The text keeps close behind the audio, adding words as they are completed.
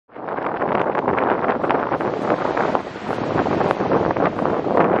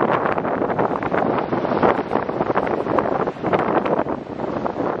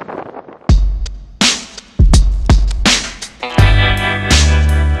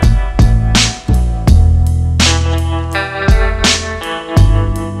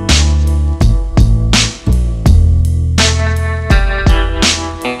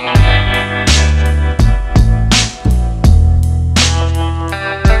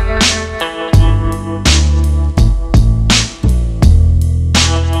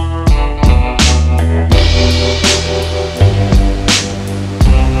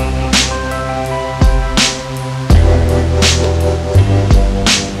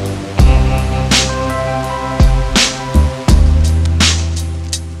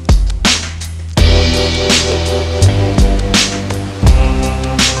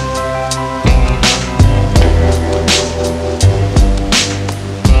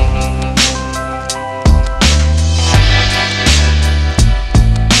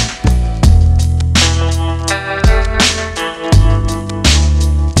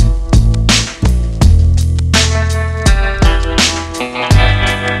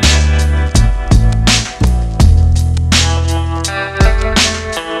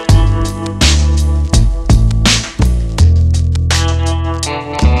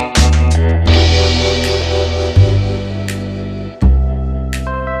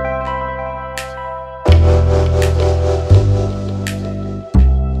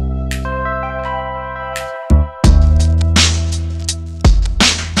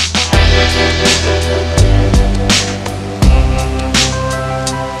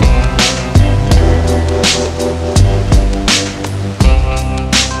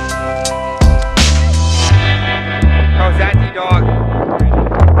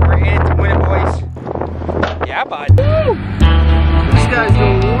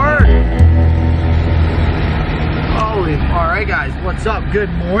Alright guys, what's up?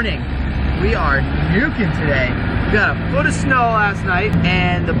 Good morning. We are nuking today. We got a foot of snow last night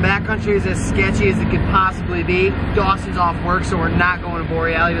and the backcountry is as sketchy as it could possibly be. Dawson's off work, so we're not going to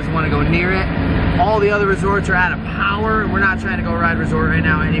Boreal. He doesn't want to go near it. All the other resorts are out of power and we're not trying to go ride resort right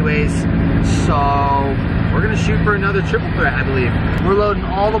now anyways. So we're gonna shoot for another triple threat, I believe. We're loading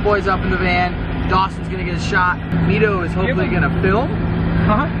all the boys up in the van. Dawson's gonna get a shot. Mito is hopefully gonna film.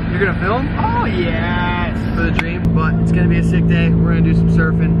 Huh? You're gonna film? Oh yes! For the dream, but it's gonna be a sick day. We're gonna do some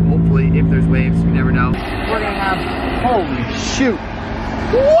surfing, hopefully, if there's waves, you never know. We're gonna have, holy shoot.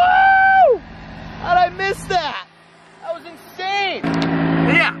 Woo! How'd I miss that? That was insane!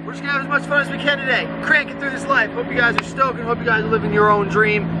 And yeah, we're just gonna have as much fun as we can today. Cranking through this life. Hope you guys are stoked and hope you guys are living your own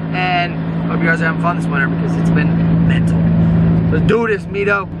dream. And hope you guys are having fun this winter because it's been mental. Let's do this,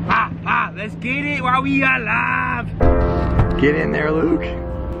 Mito. Ha, ha, let's get it while we are alive. Get in there, Luke.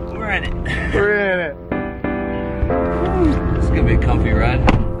 We're in it. We're in it. It's gonna be a comfy ride.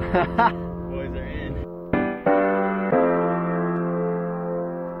 Boys are in.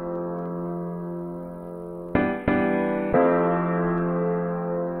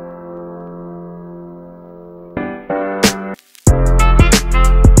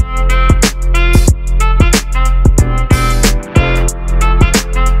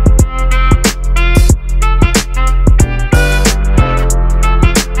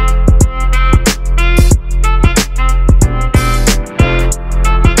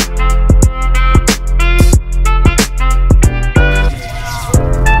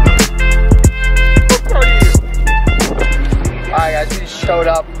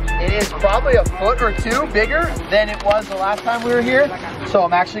 Up. It is probably a foot or two bigger than it was the last time we were here. So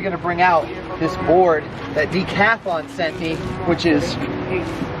I'm actually going to bring out this board that Decathlon sent me, which is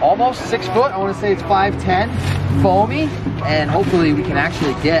almost 6 foot. I want to say it's 5'10", foamy, and hopefully we can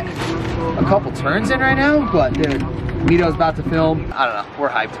actually get a couple turns in right now. But dude, Mito's about to film. I don't know. We're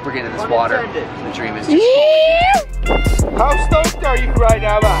hyped. We're getting in this water. The dream is just How stoked are you right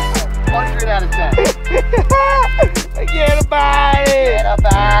now, man? 100 out of 10. Get about it! Get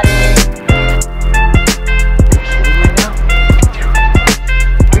about it!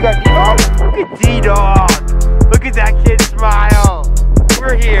 We got D-Dog? Look at D-Dog! Look at that kid smile!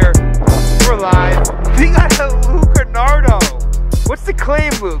 We're here. We're live. We got a Luke Bernardo. What's the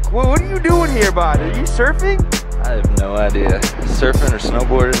claim, Luke? What are you doing here, bud? Are you surfing? I have no idea. Surfing or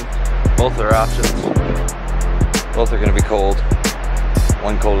snowboarding, both are options. Both are gonna be cold.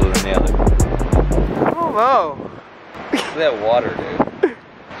 One colder than the other. Oh, no. Look at that water, dude.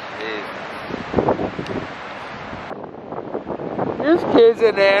 Jeez. This kid's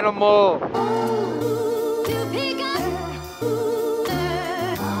an animal.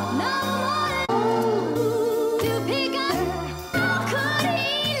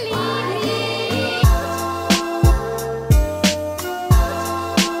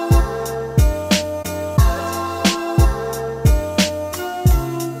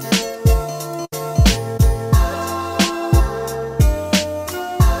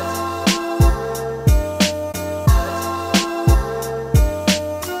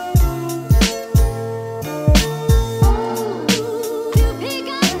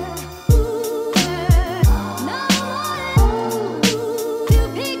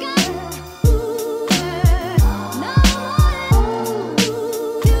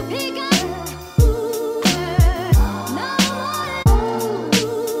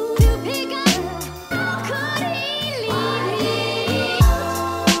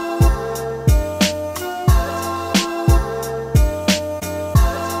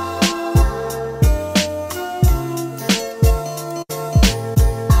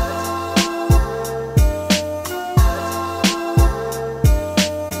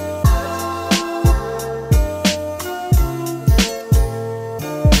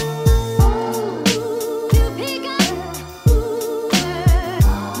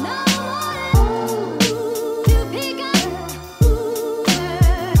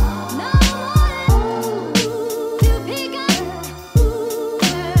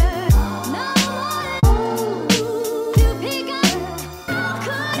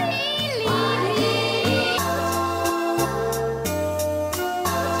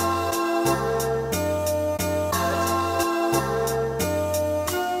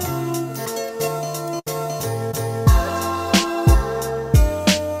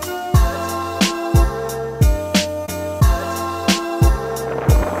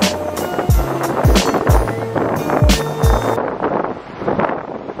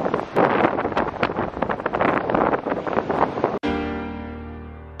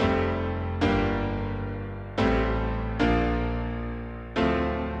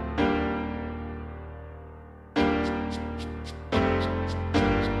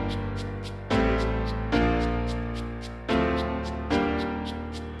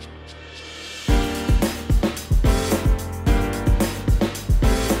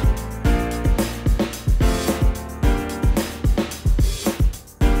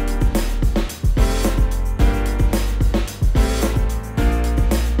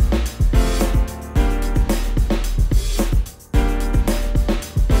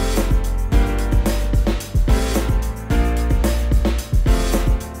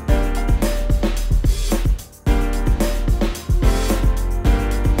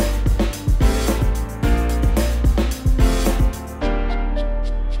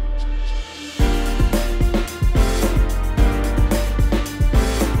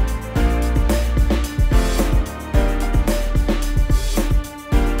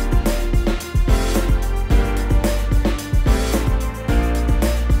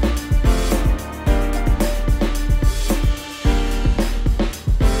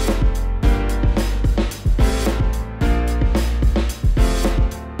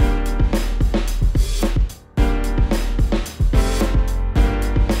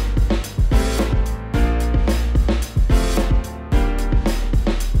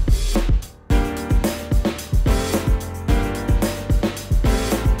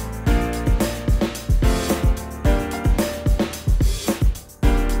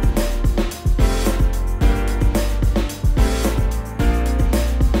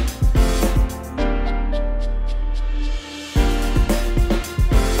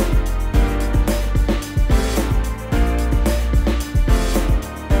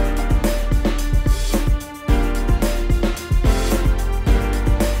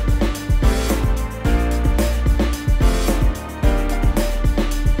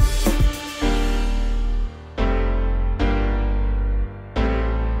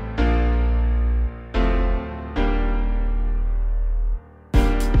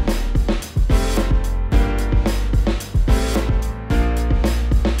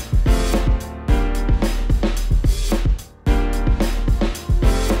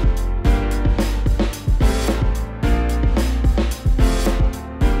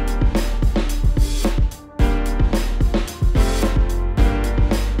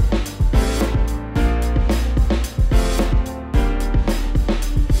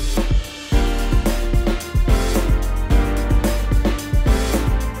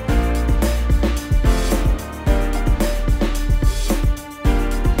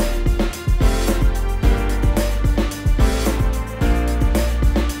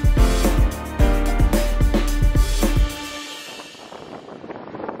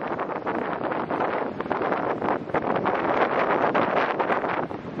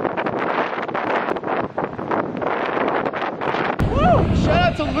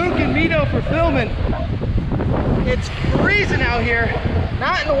 Speedo for filming. It's freezing out here.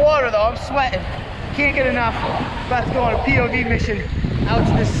 Not in the water though, I'm sweating. Can't get enough. About to go on a POV mission out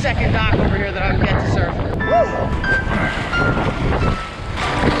to this second dock over here that I've yet to surf.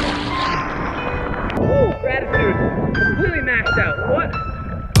 Woo! Woo, gratitude. Completely maxed out. What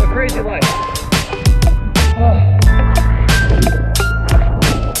a crazy life. Oh.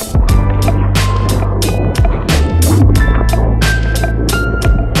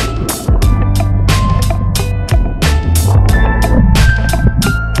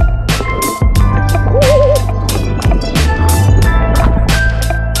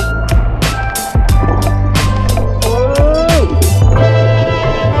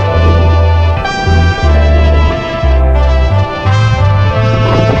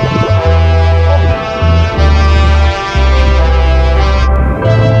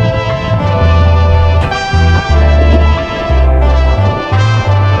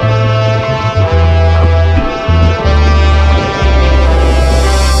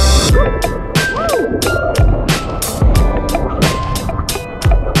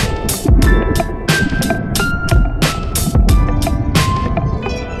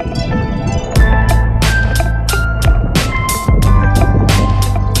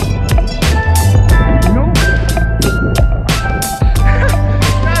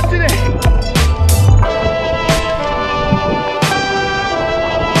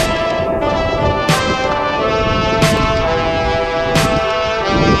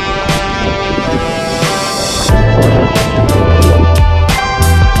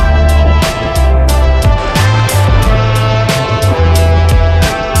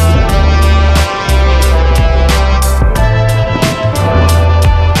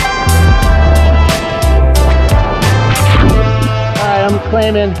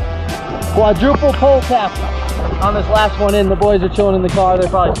 Claiming quadruple pole tap on this last one in. The boys are chilling in the car. They're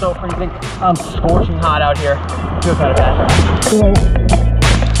probably so freezing. I'm scorching hot out here. Feel kind of bad.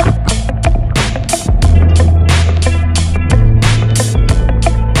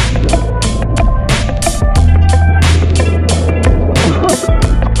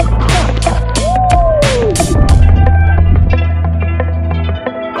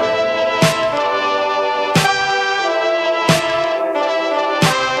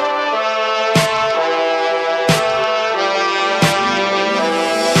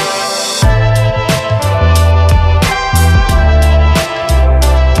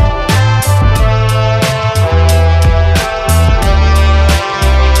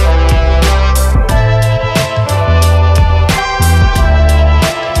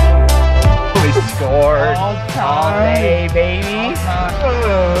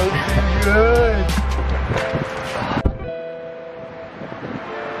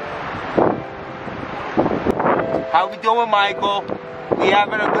 How we doing, Michael? We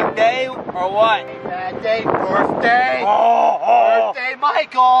having a good day or what? Bad day, birthday. Oh, birthday,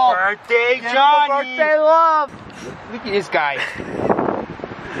 Michael. Birthday, Give Johnny. Birthday love. Look at this guy.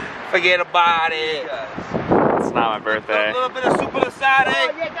 Forget about it. It's not my birthday. A little bit of soup on the side, eh?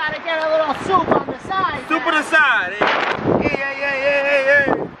 Oh, you gotta get a little soup on the side. Soup on the side, eh? Yeah.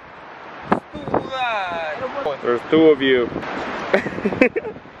 There's two of you.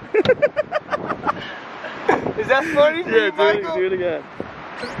 Is that funny? Yeah, do it again.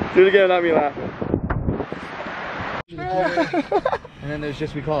 Do it again, not me laughing. And then there's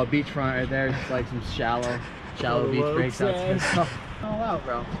just, we call it beachfront right there. It's like some shallow beach breaks out. Oh wow,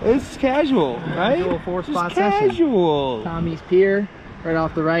 bro. It's casual, right? A little 4-spot casual. Session. Tommy's Pier, right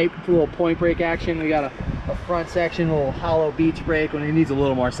off the right. A little point break action. We got a front section, a little hollow beach break. When it needs a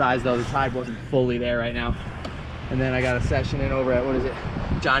little more size though, the tide wasn't fully there right now. And then I got a session in over at, what is it?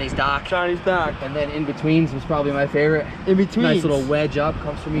 Johnny's Dock. Johnny's Dock. And then in betweens was probably my favorite. In between. Nice little wedge up,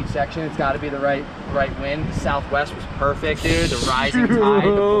 comes from each section. It's got to be the right wind. The southwest was perfect, dude. The rising tide,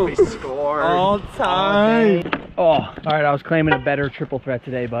 the boys scored. All time. All right, I was claiming a better triple threat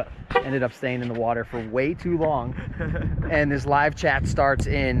today, but ended up staying in the water for way too long. And this live chat starts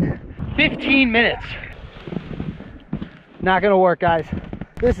in 15 minutes. Not gonna work, guys.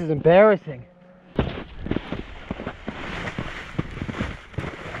 This is embarrassing.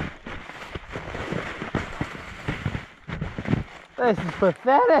 This is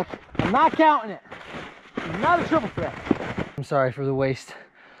pathetic. I'm not counting it. I'm not a triple threat. I'm sorry for the waste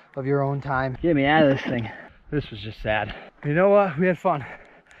of your own time. Get me out of this thing. This was just sad. You know what? We had fun.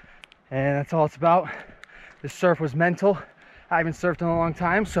 And that's all it's about. This surf was mental. I haven't surfed in a long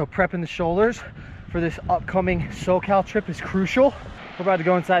time, so prepping the shoulders for this upcoming SoCal trip is crucial. We're about to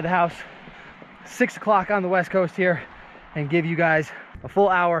go inside the house, 6 o'clock on the West Coast here, and give you guys a full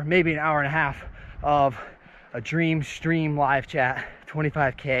hour, maybe an hour and a half of a dream stream live chat,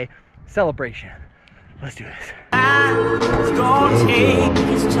 25K celebration. Let's do this. It's gonna take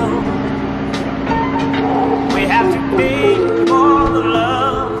its toll. We have to pay for the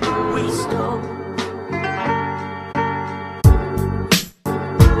love we stole.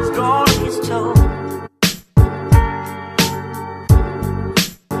 It's gonna take its toll.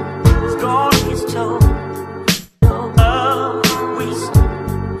 It's gonna take its toll. The love we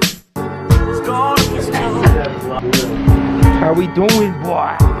stole. It's gonna take its toll. How we doing,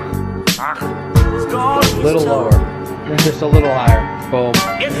 boy? It's gonna take its Little toll. lower. Just a little higher. Boom.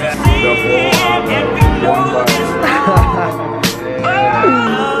 It's the sin and we know it's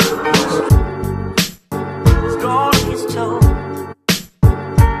wrong.